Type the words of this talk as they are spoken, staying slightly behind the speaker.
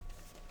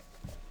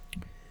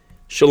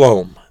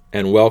Shalom,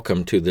 and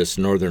welcome to this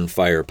Northern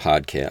Fire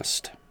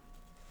podcast.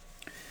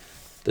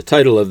 The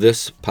title of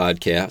this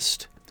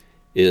podcast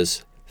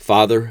is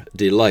Father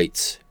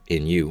Delights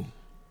in You.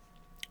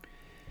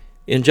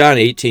 In John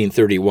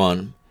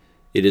 18:31,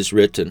 it is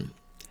written,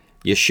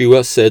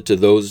 Yeshua said to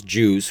those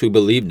Jews who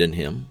believed in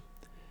him,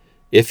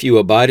 "If you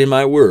abide in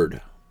my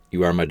word,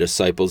 you are my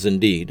disciples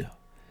indeed.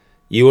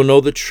 You will know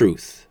the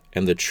truth,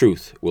 and the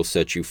truth will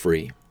set you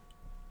free."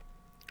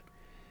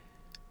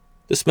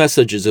 This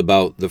message is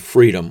about the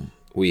freedom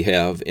we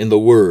have in the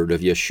word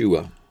of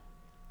Yeshua.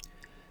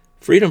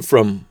 Freedom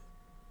from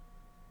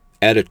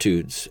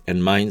attitudes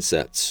and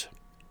mindsets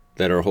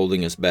that are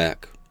holding us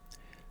back.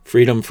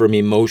 Freedom from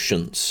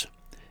emotions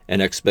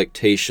and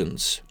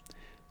expectations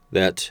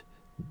that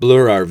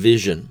blur our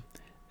vision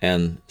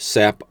and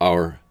sap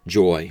our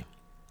joy.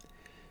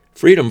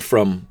 Freedom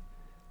from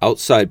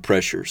outside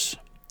pressures,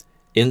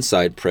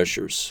 inside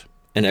pressures,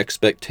 and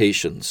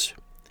expectations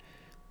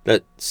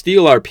that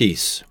steal our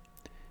peace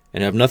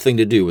and have nothing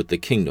to do with the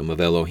kingdom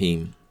of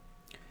Elohim.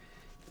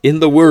 In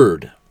the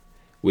Word,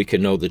 we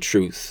can know the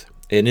truth,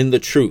 and in the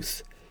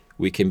truth,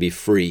 we can be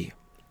free.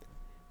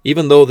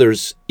 Even though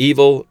there's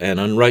evil and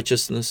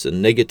unrighteousness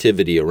and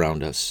negativity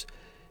around us,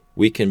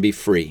 we can be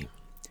free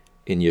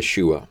in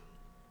Yeshua.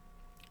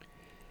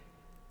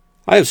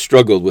 I have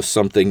struggled with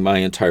something my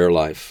entire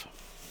life.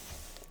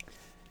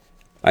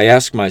 I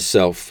ask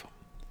myself,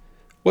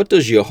 what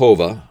does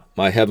Jehovah,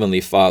 my Heavenly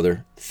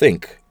Father,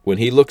 think when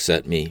he looks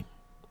at me?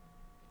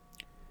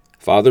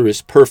 Father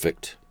is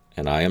perfect,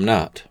 and I am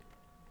not.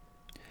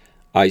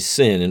 I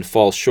sin and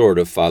fall short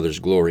of Father's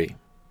glory.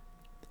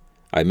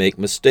 I make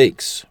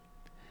mistakes.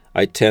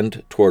 I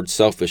tend toward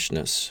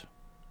selfishness.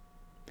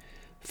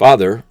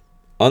 Father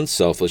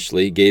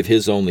unselfishly gave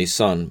his only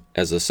Son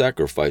as a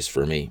sacrifice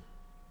for me.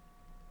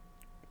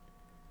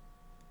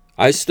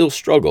 I still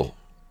struggle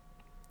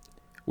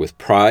with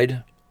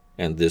pride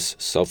and this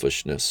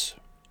selfishness.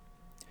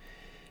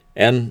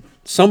 And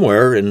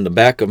somewhere in the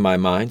back of my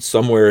mind,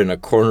 somewhere in a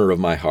corner of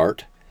my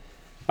heart,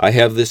 I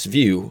have this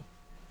view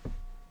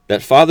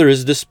that Father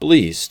is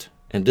displeased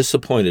and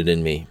disappointed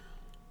in me.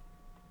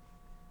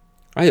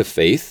 I have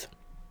faith.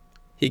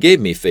 He gave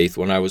me faith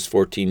when I was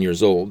 14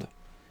 years old.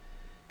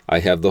 I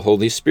have the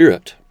Holy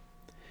Spirit.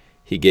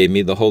 He gave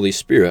me the Holy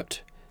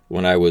Spirit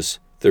when I was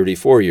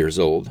 34 years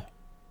old.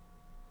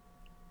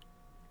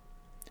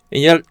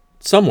 And yet,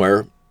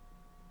 somewhere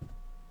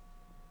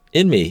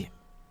in me,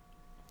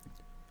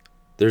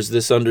 there's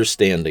this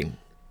understanding,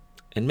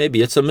 and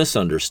maybe it's a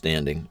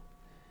misunderstanding,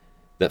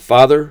 that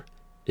Father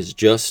is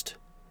just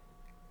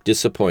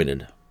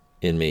disappointed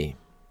in me.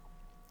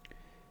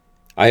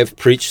 I have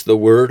preached the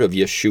word of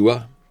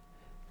Yeshua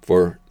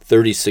for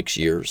 36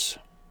 years.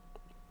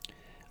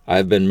 I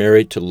have been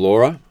married to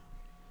Laura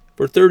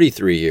for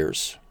 33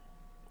 years.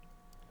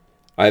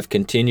 I have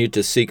continued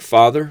to seek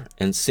Father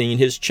and seen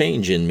his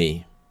change in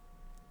me.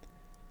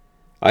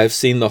 I have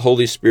seen the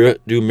Holy Spirit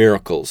do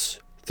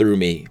miracles through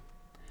me,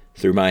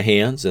 through my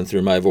hands and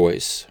through my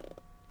voice.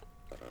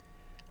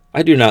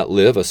 I do not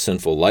live a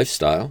sinful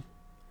lifestyle.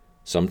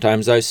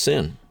 Sometimes I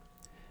sin,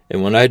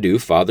 and when I do,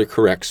 Father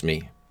corrects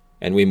me,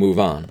 and we move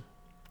on.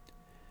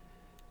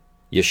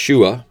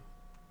 Yeshua,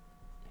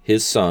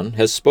 his Son,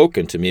 has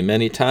spoken to me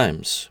many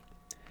times,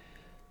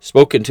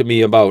 spoken to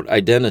me about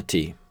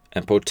identity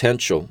and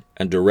potential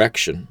and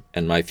direction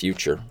and my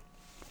future.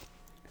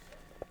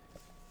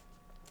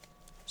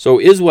 So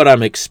is what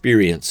I'm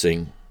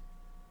experiencing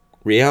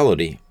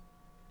reality?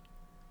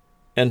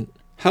 And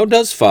how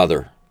does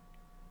Father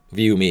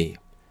view me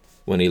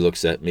when he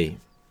looks at me?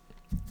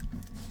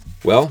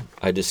 Well,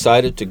 I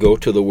decided to go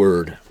to the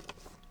Word.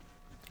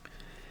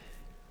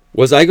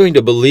 Was I going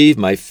to believe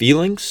my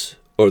feelings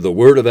or the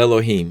word of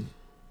Elohim?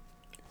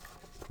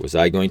 Was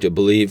I going to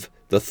believe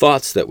the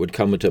thoughts that would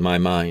come into my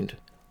mind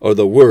or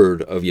the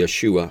word of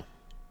Yeshua?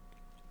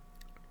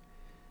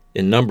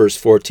 In Numbers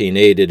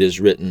 14:8 it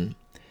is written,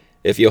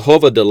 "If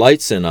Jehovah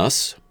delights in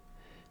us,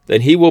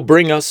 then he will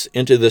bring us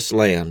into this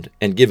land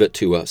and give it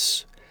to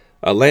us,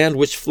 a land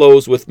which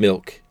flows with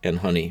milk and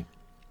honey."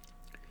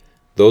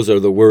 Those are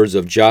the words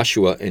of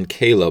Joshua and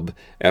Caleb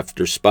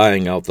after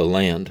spying out the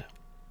land.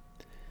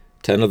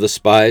 10 of the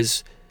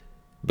spies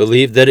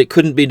believed that it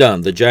couldn't be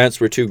done. The giants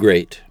were too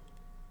great,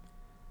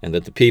 and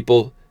that the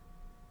people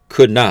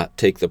could not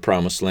take the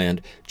promised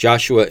land.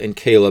 Joshua and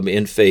Caleb,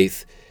 in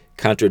faith,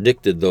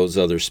 contradicted those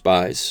other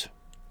spies.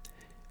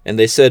 And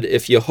they said,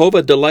 if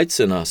Jehovah delights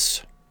in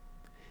us,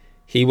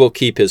 he will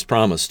keep his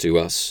promise to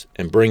us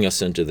and bring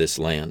us into this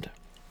land.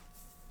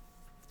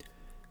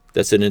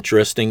 That's an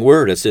interesting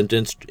word. It's an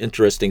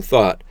interesting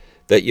thought,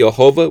 that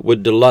Jehovah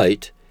would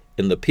delight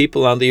in the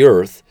people on the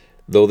earth,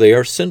 though they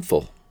are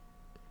sinful.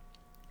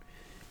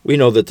 We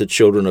know that the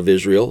children of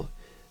Israel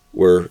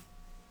were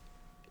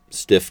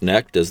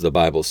stiff-necked, as the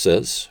Bible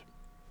says.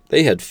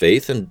 They had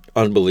faith and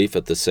unbelief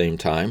at the same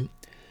time.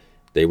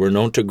 They were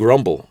known to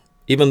grumble,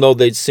 even though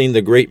they'd seen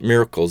the great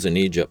miracles in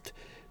Egypt,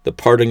 the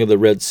parting of the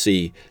Red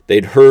Sea.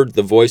 They'd heard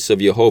the voice of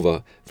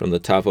Jehovah from the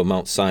top of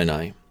Mount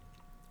Sinai.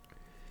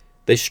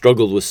 They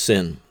struggled with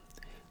sin.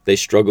 they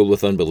struggled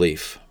with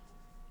unbelief.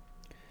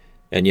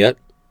 And yet,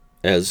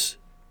 as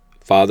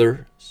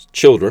father's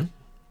children,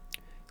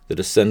 the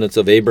descendants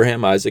of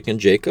Abraham, Isaac, and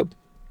Jacob,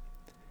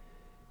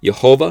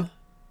 Jehovah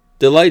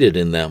delighted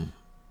in them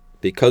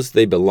because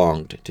they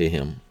belonged to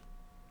him.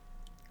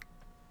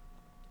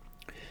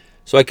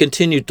 So I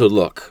continued to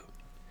look,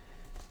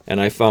 and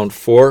I found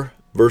 4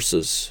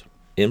 verses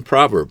in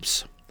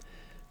Proverbs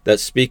that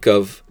speak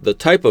of the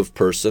type of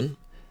person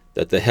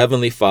that the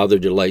Heavenly Father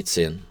delights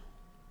in.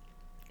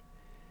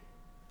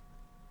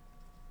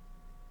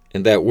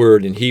 And that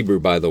word in Hebrew,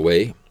 by the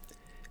way,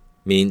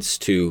 means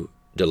to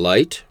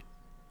delight,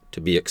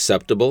 to be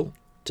acceptable,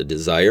 to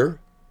desire,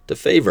 to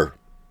favor.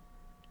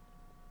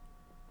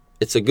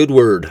 It's a good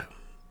word.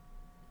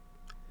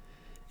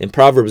 In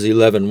Proverbs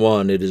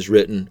 11:1, it is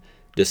written,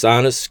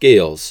 "Dishonest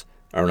scales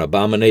are an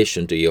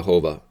abomination to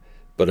Jehovah,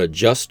 but a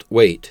just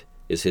weight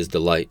is his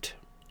delight."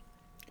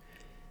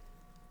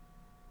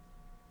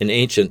 In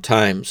ancient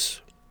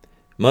times,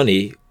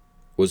 money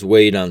was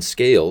weighed on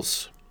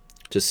scales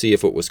to see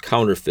if it was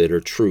counterfeit or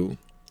true.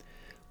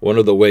 One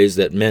of the ways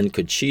that men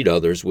could cheat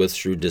others was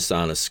through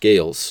dishonest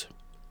scales.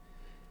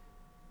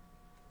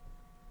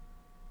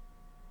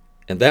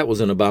 And that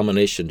was an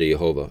abomination to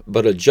Jehovah.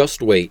 But a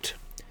just weight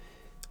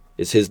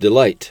is his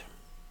delight.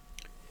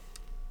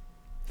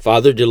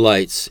 Father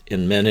delights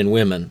in men and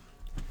women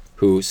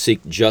who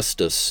seek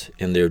justice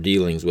in their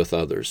dealings with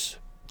others.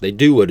 They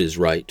do what is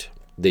right.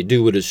 They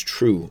do what is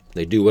true.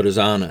 They do what is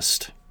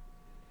honest.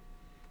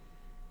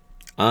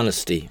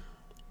 Honesty.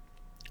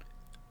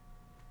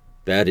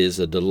 That is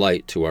a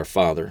delight to our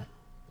Father.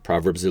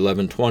 Proverbs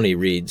 11:20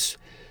 reads,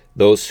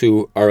 "Those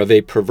who are of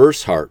a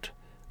perverse heart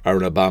are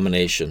an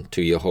abomination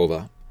to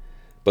Jehovah,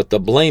 but the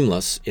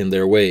blameless in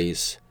their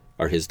ways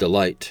are his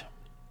delight."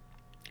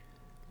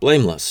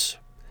 Blameless,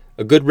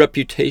 a good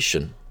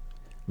reputation,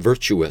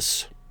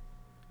 virtuous.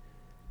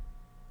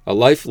 A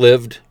life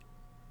lived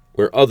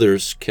where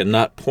others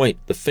cannot point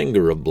the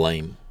finger of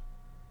blame.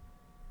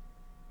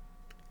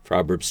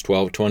 Proverbs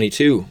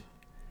 12:22,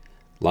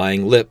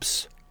 "Lying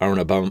lips are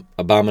an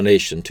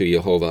abomination to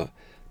Jehovah,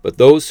 but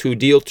those who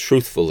deal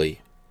truthfully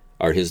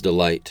are his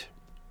delight."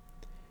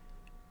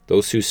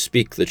 Those who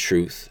speak the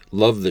truth,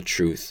 love the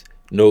truth,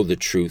 know the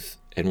truth,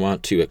 and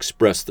want to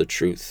express the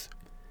truth,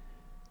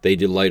 they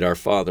delight our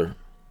Father.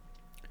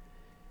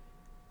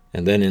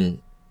 And then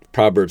in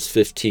Proverbs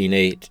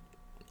 15:8,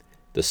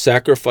 "The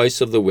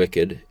sacrifice of the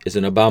wicked is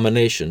an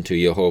abomination to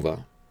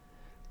Jehovah.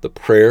 The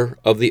prayer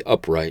of the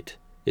upright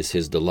is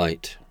his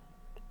delight."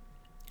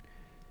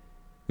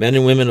 Men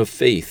and women of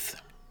faith,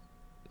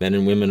 men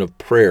and women of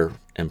prayer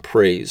and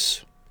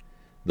praise,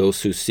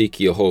 those who seek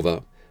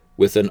Jehovah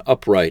with an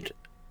upright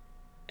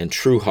and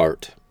true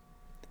heart,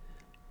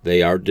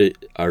 they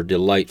are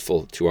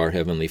delightful to our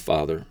Heavenly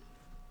Father.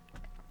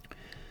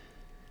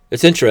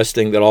 It's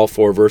interesting that all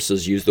 4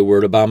 verses use the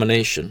word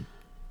abomination.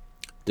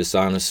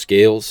 Dishonest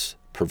scales,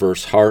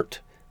 perverse heart,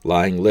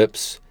 lying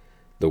lips,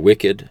 the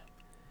wicked,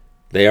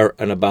 they are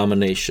an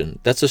abomination.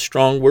 That's a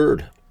strong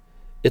word.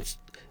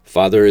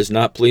 Father is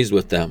not pleased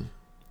with them.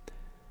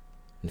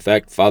 In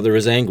fact, Father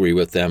is angry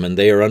with them, and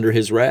they are under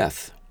his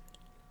wrath.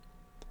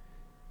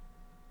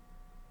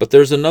 But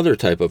there's another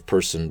type of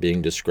person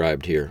being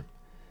described here,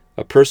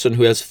 a person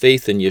who has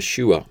faith in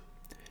Yeshua,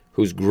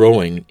 who's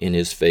growing in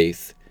his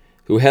faith,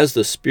 who has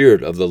the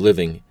Spirit of the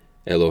living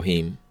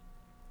Elohim.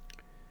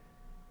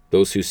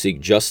 Those who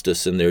seek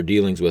justice in their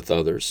dealings with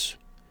others,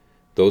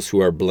 those who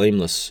are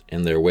blameless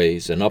in their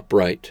ways and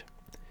upright,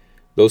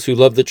 those who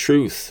love the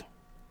truth,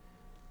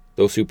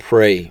 those who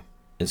pray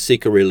and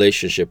seek a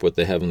relationship with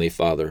the Heavenly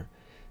Father,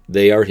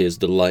 they are his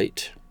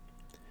delight.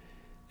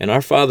 And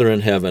our Father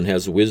in heaven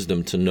has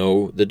wisdom to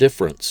know the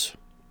difference.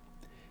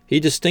 He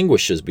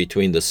distinguishes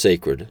between the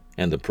sacred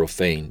and the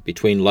profane,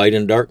 between light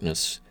and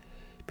darkness,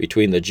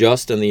 between the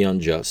just and the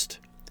unjust.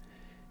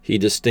 He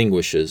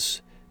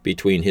distinguishes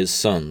between his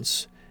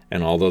sons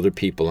and all other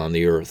people on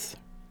the earth.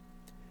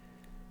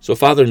 So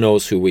Father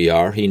knows who we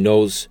are. He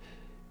knows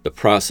the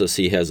process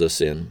he has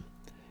us in,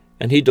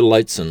 and he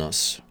delights in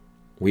us.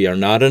 We are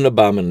not an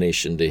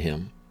abomination to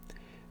him.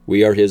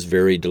 We are his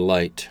very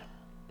delight.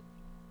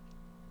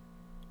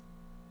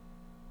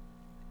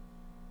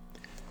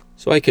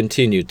 So I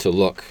continued to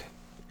look,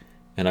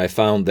 and I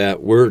found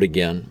that word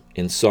again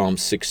in Psalm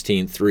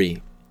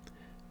 16:3,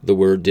 the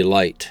word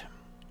delight.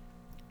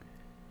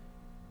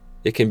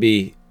 It can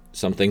be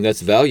something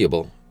that's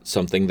valuable,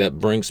 something that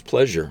brings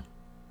pleasure.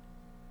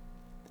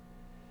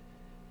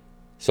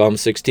 Psalm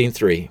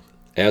 16:3,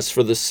 "As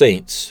for the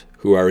saints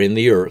who are in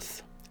the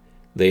earth,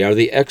 they are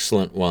the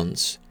excellent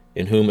ones,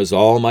 in whom is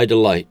all my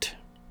delight."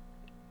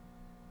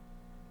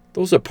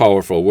 Those are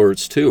powerful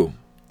words too.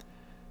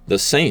 The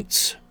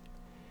saints,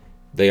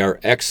 they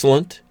are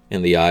excellent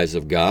in the eyes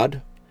of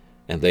God,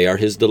 and they are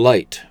his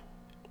delight.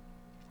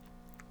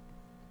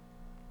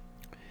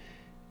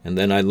 And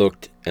then I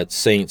looked at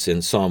saints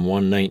in Psalm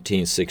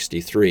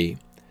 119:63.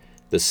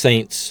 The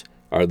saints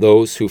are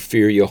those who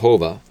fear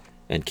Jehovah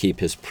and keep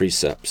his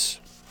precepts.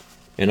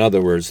 In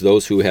other words,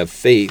 those who have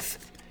faith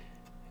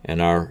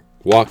and are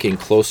walking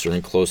closer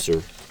and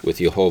closer with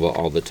Jehovah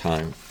all the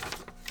time.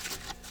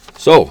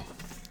 So,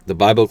 the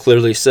Bible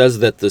clearly says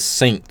that the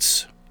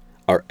saints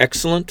are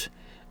excellent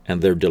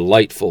and they're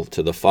delightful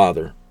to the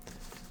Father.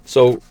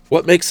 So,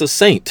 what makes a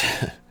saint?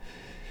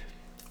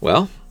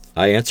 Well,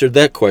 I answered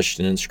that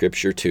question in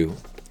Scripture too.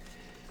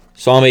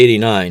 Psalm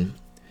 89,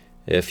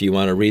 if you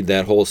want to read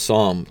that whole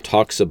psalm,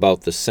 talks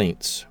about the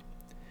saints.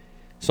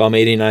 Psalm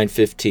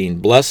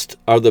 89:15, Blessed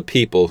are the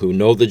people who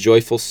know the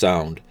joyful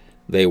sound.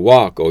 They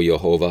walk, O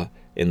Jehovah,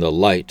 in the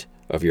light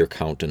of your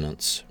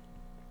countenance.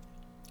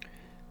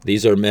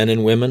 These are men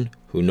and women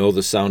who know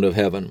the sound of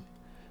heaven,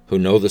 who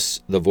know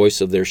the voice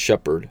of their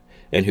shepherd,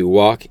 and who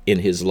walk in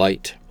his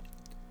light.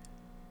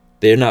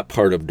 They're not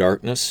part of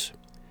darkness.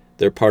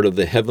 They're part of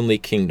the heavenly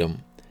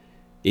kingdom,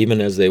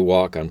 even as they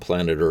walk on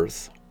planet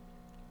Earth.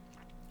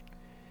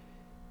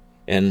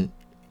 And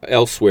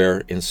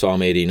elsewhere in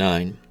Psalm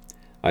 89,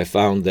 I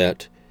found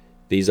that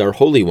these are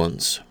holy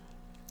ones.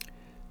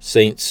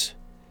 Saints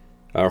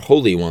are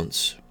holy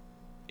ones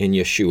in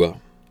Yeshua.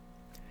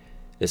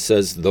 It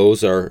says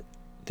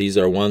these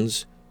are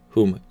ones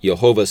whom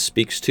Jehovah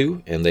speaks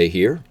to and they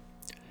hear.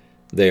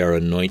 They are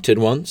anointed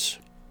ones.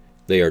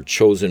 They are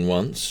chosen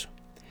ones.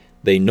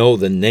 They know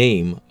the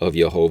name of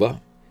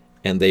Jehovah,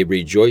 and they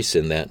rejoice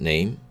in that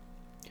name.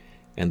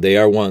 And they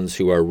are ones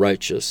who are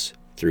righteous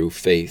through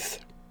faith.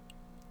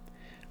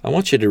 I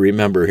want you to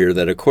remember here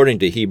that according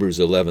to Hebrews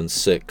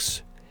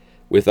 11:6,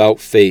 without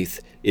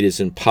faith it is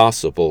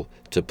impossible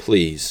to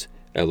please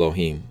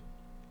Elohim.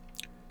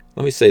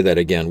 Let me say that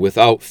again.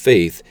 Without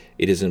faith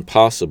it is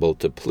impossible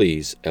to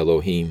please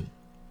Elohim.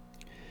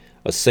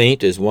 A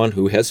saint is one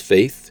who has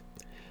faith,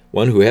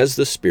 one who has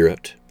the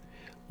Spirit,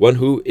 one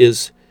who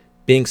is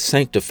being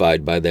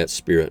sanctified by that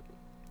Spirit,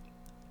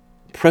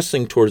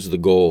 pressing towards the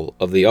goal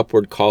of the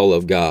upward call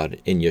of God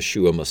in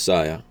Yeshua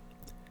Messiah.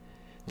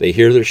 They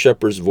hear their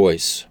shepherd's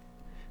voice.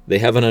 They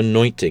have an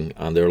anointing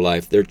on their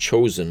life. They're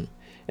chosen,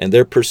 and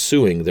they're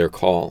pursuing their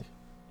call.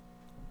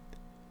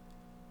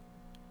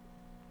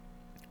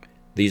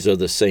 These are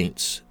the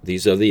saints.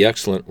 These are the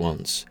excellent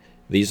ones.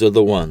 These are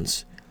the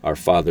ones our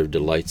Father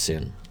delights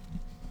in.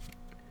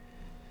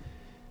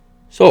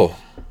 So,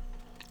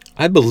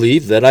 I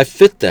believe that I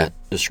fit that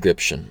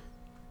description.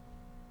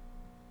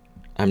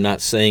 I'm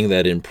not saying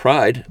that in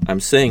pride. I'm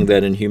saying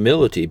that in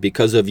humility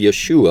because of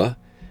Yeshua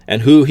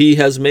and who he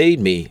has made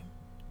me.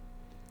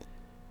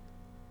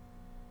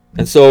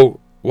 And so,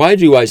 why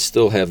do I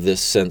still have this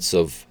sense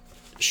of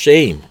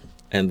shame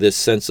and this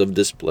sense of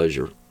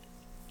displeasure?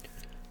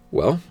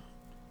 Well,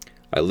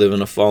 I live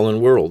in a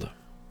fallen world.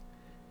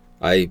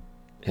 I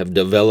have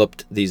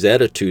developed these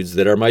attitudes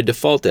that are my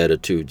default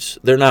attitudes.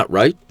 They're not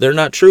right. They're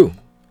not true.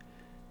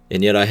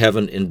 And yet I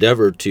haven't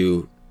endeavored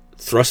to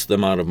thrust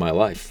them out of my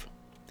life.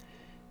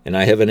 And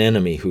I have an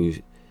enemy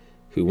who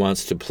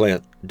wants to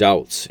plant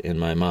doubts in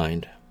my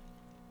mind.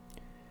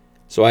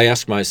 So I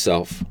ask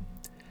myself,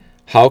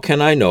 how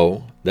can I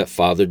know that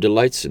Father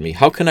delights in me?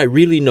 How can I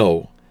really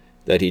know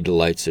that he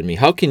delights in me?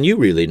 How can you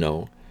really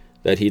know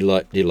that he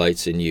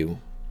delights in you?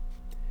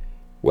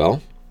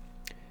 Well,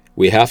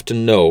 we have to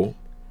know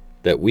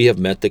that we have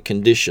met the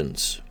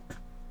conditions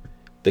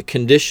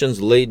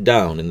laid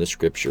down in the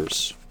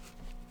Scriptures.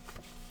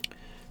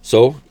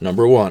 So,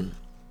 number one,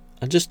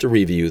 just to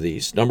review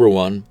these. Number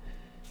one,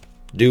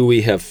 do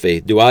we have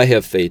faith? Do I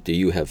have faith? Do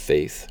you have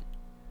faith?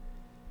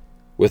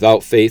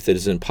 Without faith, it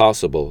is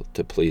impossible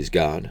to please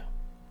God.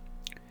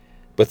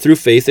 But through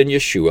faith in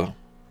Yeshua,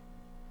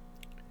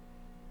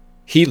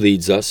 he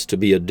leads us to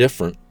be a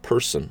different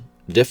person,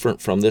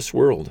 different from this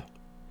world.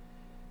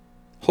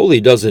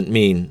 Holy doesn't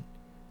mean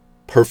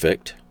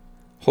perfect.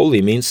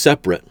 Holy means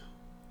separate,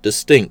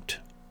 distinct,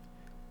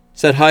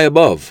 set high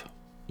above,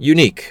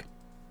 unique.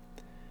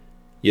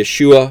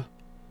 Yeshua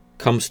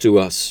comes to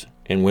us,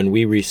 and when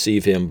we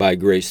receive him by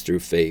grace through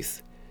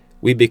faith,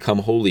 we become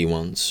holy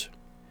ones.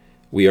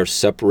 We are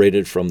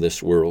separated from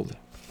this world.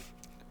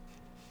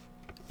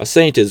 A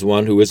saint is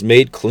one who is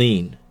made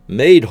clean,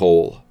 made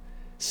whole,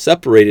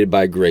 separated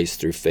by grace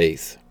through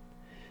faith.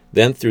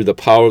 Then through the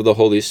power of the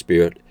Holy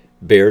Spirit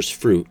bears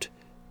fruit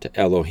to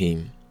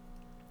Elohim.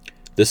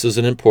 This is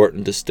an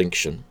important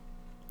distinction.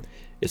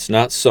 It's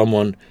not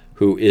someone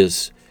who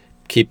is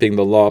keeping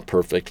the law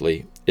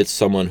perfectly. It's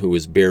someone who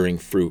is bearing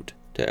fruit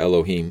to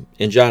Elohim.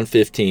 In John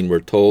 15, we're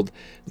told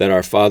that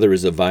our Father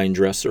is a vine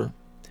dresser,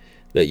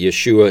 that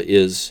Yeshua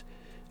is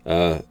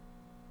the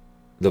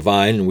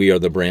vine and we are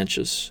the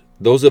branches.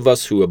 Those of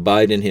us who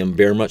abide in him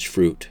bear much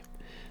fruit.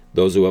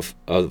 Those of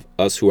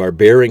us who are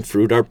bearing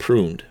fruit are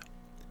pruned.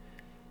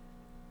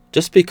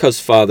 Just because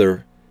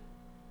Father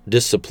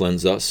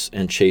disciplines us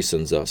and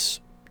chastens us,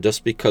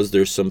 just because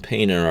there's some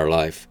pain in our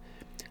life,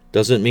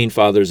 doesn't mean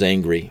Father's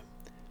angry,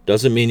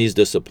 doesn't mean he's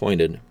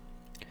disappointed.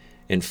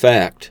 In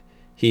fact,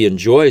 he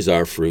enjoys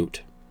our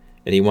fruit,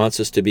 and he wants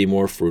us to be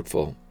more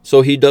fruitful.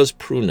 So he does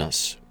prune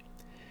us.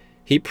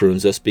 He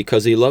prunes us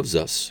because he loves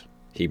us.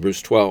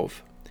 Hebrews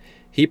 12.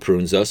 He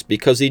prunes us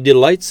because he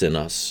delights in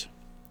us.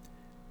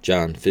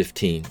 John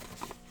 15.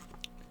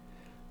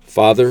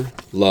 Father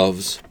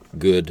loves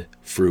good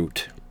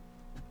fruit.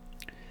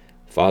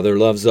 Father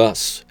loves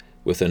us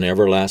with an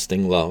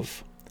everlasting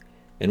love.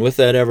 And with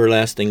that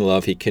everlasting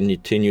love, he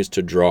continues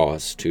to draw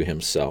us to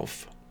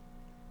himself.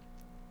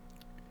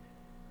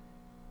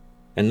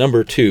 And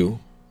number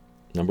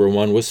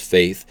one was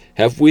faith.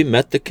 Have we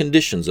met the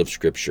conditions of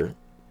Scripture?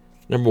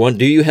 Number one,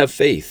 do you have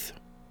faith?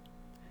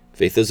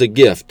 Faith is a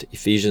gift,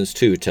 Ephesians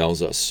 2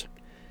 tells us.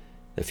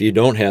 If you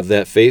don't have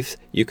that faith,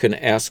 you can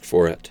ask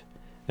for it,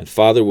 and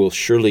Father will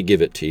surely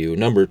give it to you.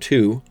 Number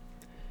two,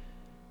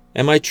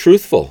 am I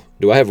truthful?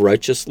 Do I have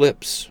righteous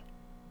lips?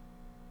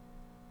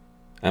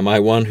 Am I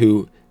one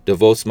who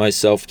devotes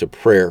myself to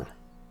prayer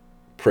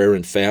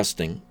and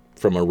fasting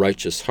from a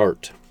righteous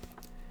heart?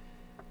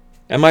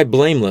 Am I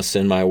blameless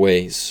in my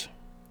ways?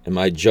 Am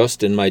I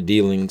just in my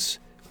dealings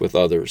with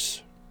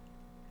others?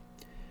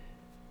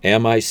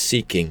 Am I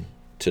seeking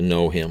to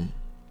know him?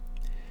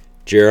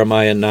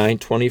 Jeremiah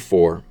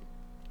 9:24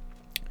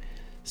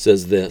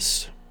 says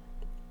this,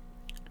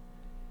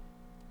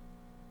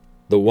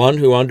 "The one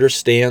who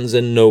understands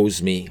and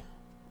knows me,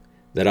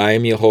 that I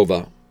am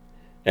Jehovah,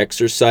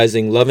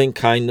 exercising loving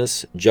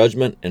kindness,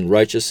 judgment, and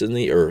righteousness in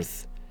the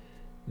earth,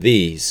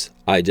 these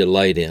I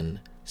delight in,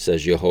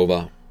 says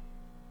Jehovah."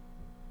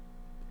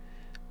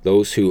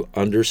 Those who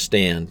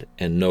understand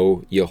and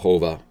know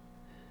Jehovah,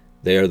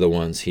 they are the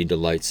ones he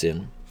delights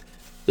in.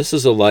 This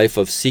is a life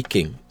of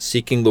seeking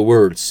the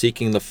Word,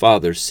 seeking the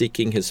Father,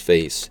 seeking his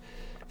face,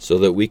 so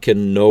that we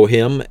can know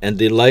him and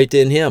delight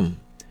in him.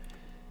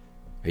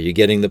 Are you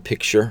getting the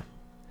picture?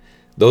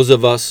 Those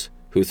of us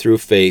who through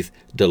faith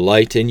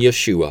delight in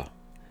Yeshua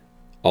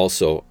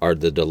also are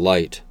the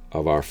delight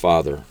of our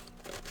Father.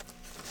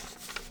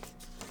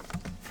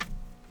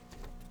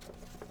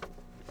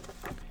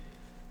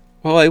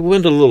 Well, I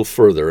went a little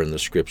further in the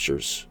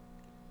Scriptures,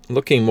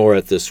 looking more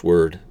at this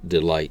word,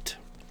 delight.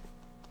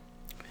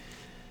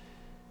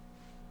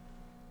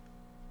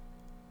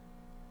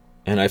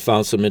 And I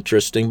found some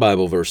interesting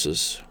Bible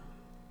verses.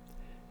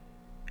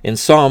 In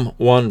Psalm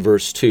 1,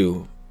 verse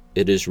 2,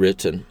 it is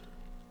written,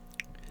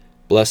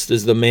 "Blessed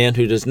is the man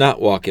who does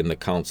not walk in the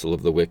counsel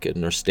of the wicked,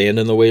 nor stand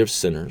in the way of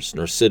sinners,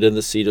 nor sit in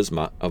the seat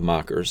of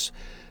mockers,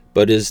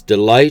 but his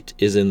delight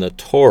is in the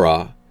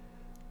Torah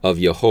of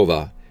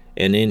Jehovah,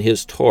 and in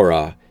his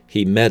Torah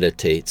he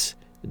meditates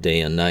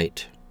day and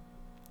night."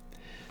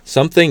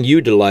 Something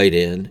you delight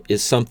in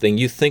is something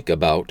you think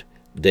about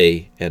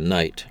day and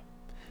night.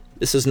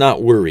 This is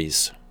not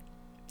worries.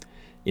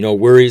 You know,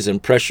 worries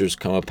and pressures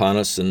come upon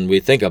us and we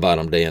think about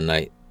them day and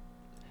night.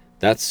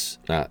 That's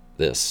not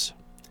this.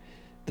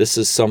 This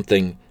is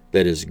something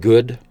that is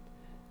good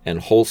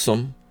and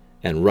wholesome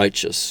and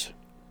righteous.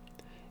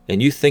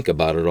 And you think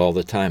about it all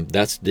the time.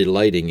 That's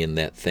delighting in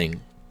that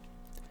thing.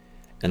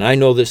 And I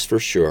know this for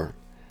sure.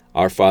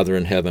 Our Father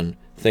in heaven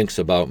thinks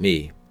about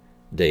me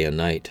day and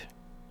night.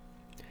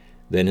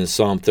 Then in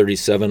Psalm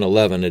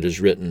 37:11 it is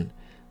written,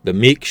 "The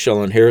meek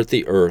shall inherit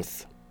the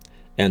earth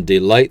and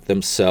delight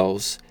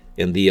themselves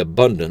in the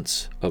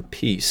abundance of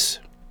peace."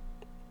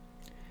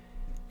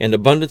 And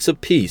abundance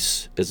of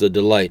peace is a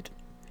delight.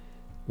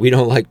 We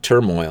don't like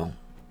turmoil.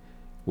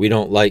 We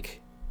don't like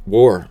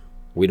war.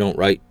 We don't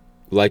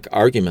like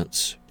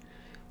arguments.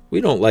 We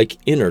don't like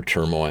inner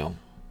turmoil.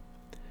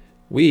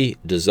 We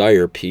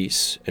desire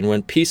peace, and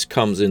when peace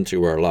comes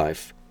into our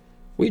life,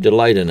 we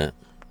delight in it.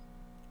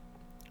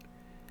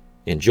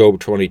 In Job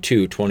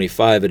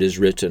 22:25 it is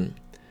written,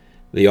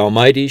 "The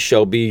Almighty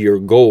shall be your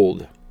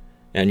gold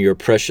and your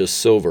precious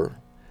silver,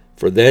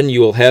 for then you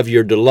will have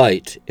your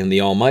delight in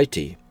the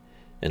Almighty,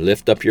 and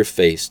lift up your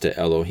face to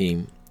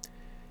Elohim."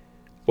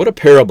 What a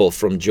parable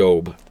from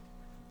Job.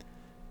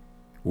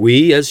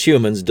 We as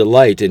humans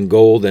delight in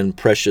gold and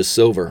precious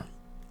silver.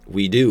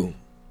 We do.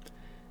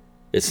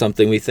 It's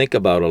something we think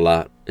about a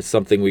lot. It's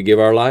something we give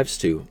our lives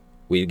to.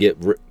 We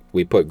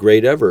put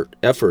great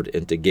effort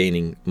into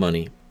gaining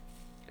money.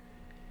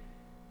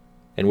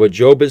 And what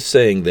Job is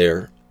saying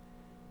there,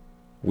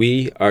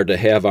 we are to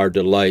have our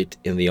delight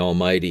in the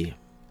Almighty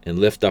and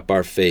lift up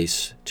our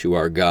face to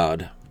our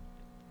God.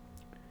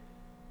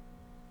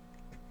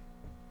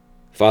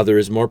 Father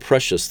is more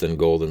precious than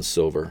gold and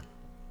silver.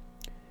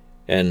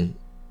 And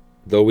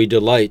though we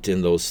delight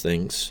in those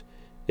things,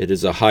 it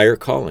is a higher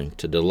calling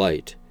to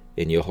delight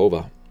in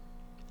Jehovah.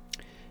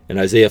 In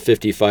Isaiah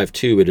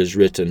 55:2 it is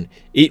written,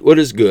 "Eat what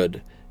is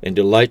good, and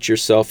delight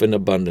yourself in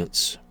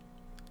abundance."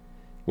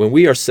 When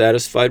we are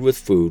satisfied with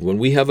food, when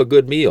we have a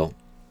good meal,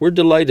 we're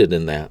delighted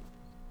in that.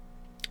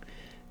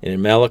 And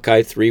in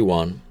Malachi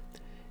 3:1,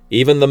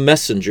 "Even the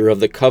messenger of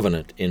the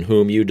covenant in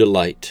whom you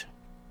delight."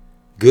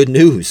 Good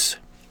news.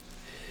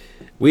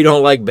 We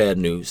don't like bad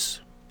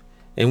news.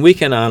 And we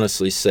can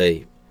honestly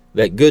say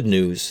that good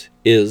news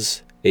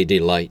is a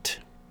delight.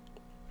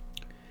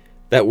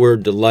 That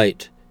word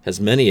delight has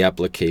many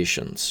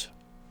applications.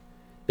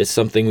 It's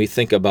something we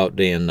think about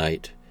day and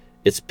night.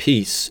 It's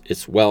peace,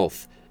 it's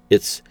wealth,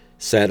 it's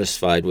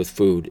satisfied with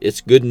food.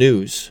 It's good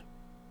news.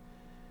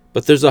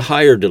 But there's a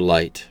higher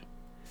delight.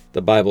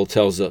 The Bible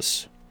tells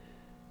us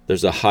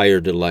there's a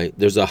higher delight.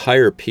 There's a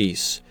higher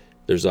peace.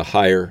 There's a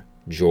higher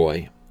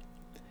joy.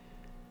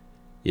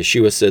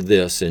 Yeshua said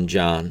this in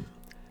John,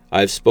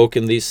 I have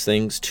spoken these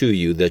things to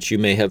you that you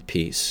may have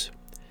peace.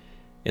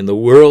 In the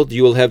world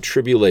you will have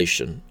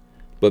tribulation,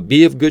 but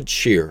be of good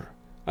cheer.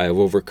 I have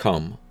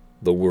overcome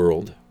the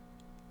world.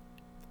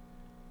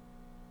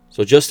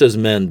 So just as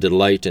men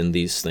delight in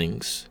these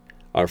things,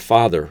 our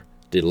Father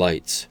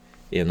delights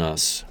in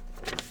us.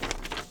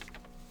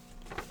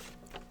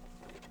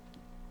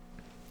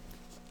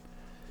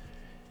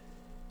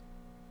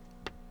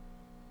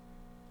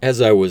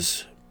 As I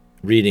was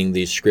reading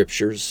these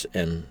scriptures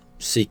and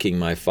seeking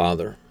my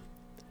Father,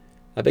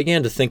 I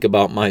began to think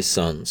about my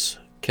sons,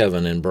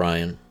 Kevin and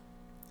Brian.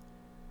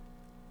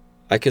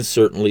 I can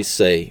certainly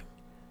say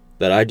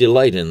that I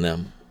delight in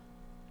them.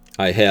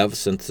 I have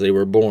since they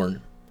were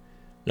born.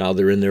 Now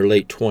they're in their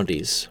late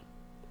 20s.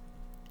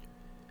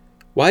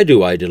 Why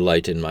do I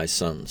delight in my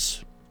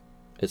sons?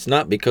 It's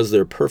not because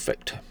they're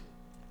perfect.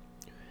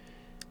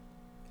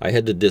 I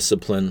had to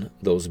discipline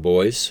those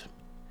boys.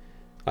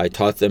 I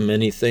taught them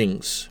many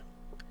things.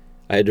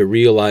 I had to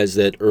realize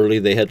that early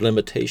they had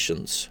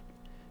limitations,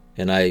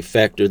 and I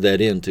factored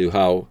that into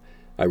how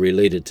I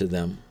related to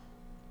them.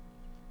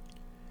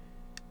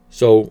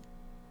 So,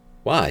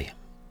 why?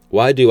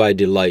 Why do I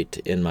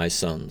delight in my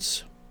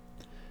sons?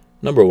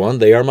 Number one,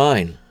 they are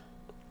mine.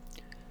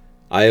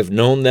 I have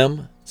known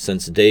them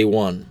since day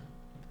one.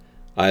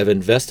 I have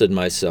invested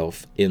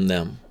myself in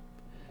them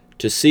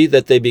to see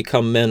that they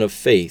become men of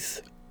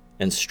faith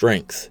and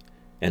strength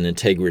and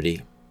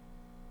integrity.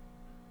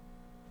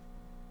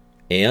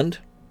 And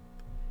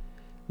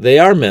they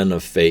are men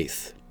of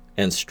faith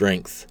and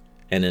strength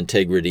and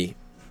integrity.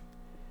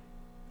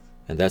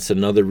 And that's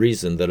another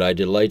reason that I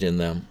delight in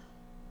them.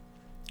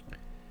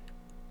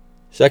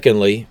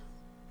 Secondly,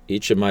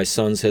 each of my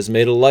sons has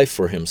made a life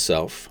for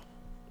himself.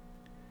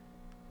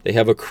 They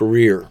have a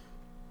career.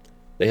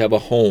 They have a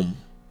home.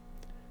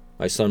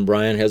 My son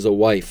Brian has a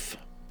wife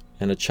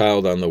and a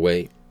child on the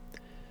way.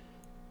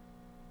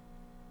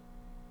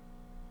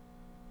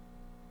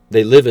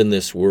 They live in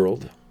this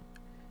world,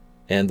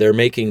 and they're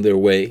making their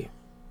way.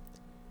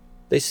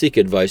 They seek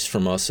advice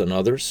from us and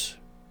others.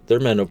 They're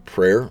men of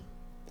prayer.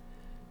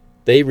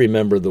 They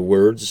remember the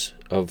words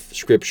of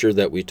Scripture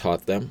that we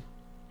taught them.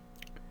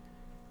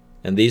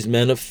 And these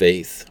men of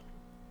faith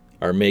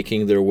are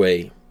making their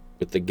way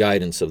with the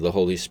guidance of the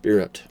Holy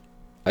Spirit.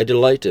 I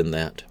delight in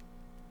that.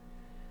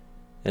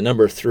 And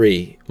number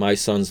three, my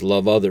sons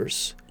love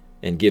others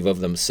and give of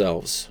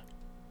themselves.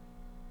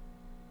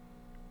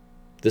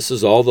 This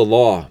is all the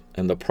law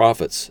and the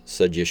prophets,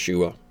 said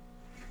Yeshua.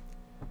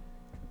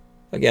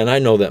 Again, I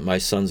know that my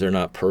sons are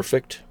not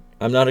perfect.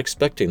 I'm not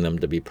expecting them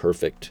to be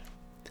perfect.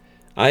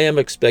 I am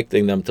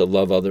expecting them to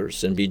love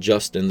others and be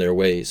just in their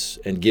ways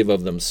and give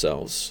of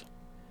themselves.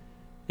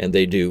 And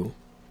they do.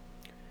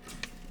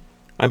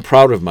 I'm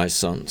proud of my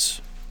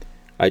sons.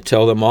 I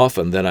tell them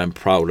often that I'm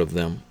proud of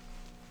them.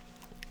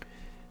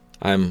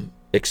 I'm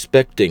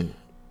expecting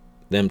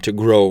them to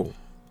grow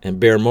and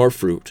bear more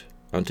fruit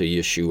unto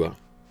Yeshua.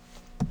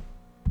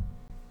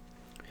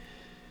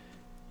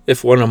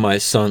 If one of my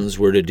sons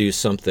were to do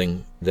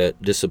something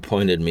that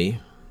disappointed me,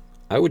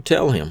 I would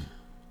tell him.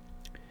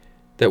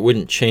 That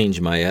wouldn't change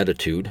my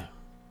attitude.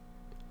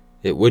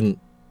 It wouldn't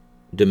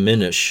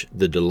diminish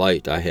the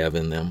delight I have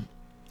in them.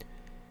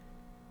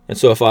 And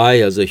so if I,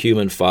 as a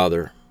human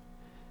father,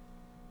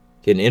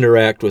 can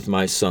interact with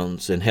my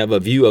sons and have a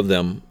view of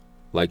them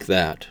like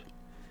that,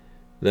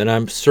 then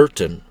I'm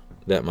certain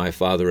that my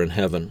Father in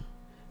heaven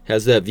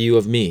has that view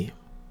of me.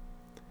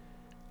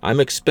 I'm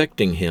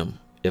expecting him,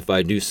 if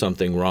I do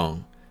something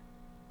wrong,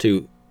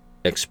 to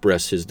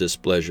express his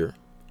displeasure.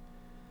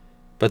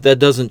 But that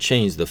doesn't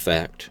change the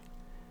fact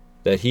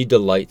that he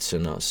delights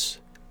in us,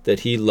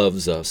 that he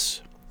loves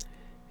us,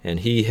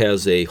 and he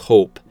has a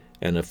hope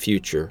and a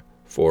future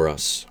for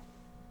us.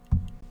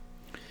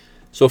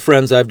 So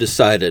friends, I've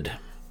decided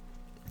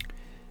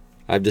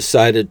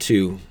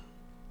to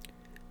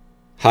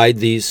hide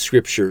these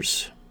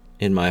scriptures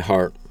in my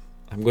heart.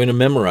 I'm going to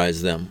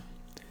memorize them.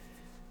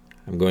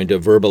 I'm going to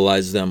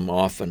verbalize them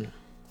often.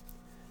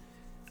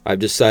 I've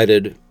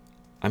decided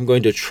I'm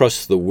going to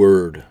trust the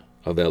word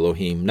of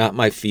Elohim, not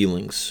my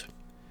feelings,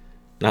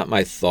 not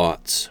my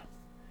thoughts,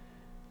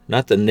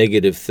 not the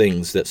negative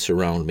things that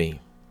surround me.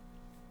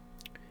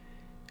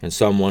 In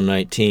Psalm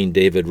 119,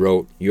 David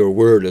wrote, "Your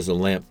word is a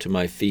lamp to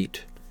my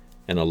feet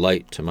and a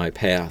light to my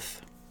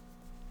path."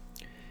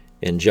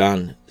 In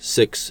John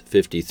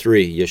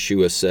 6:53,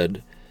 Yeshua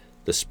said,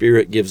 "The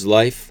Spirit gives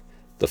life,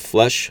 the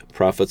flesh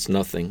profits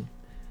nothing.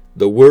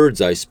 The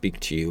words I speak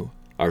to you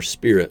are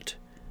spirit,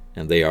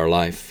 and they are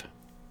life."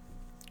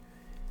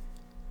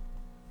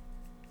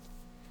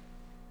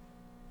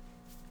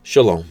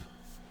 Shalom.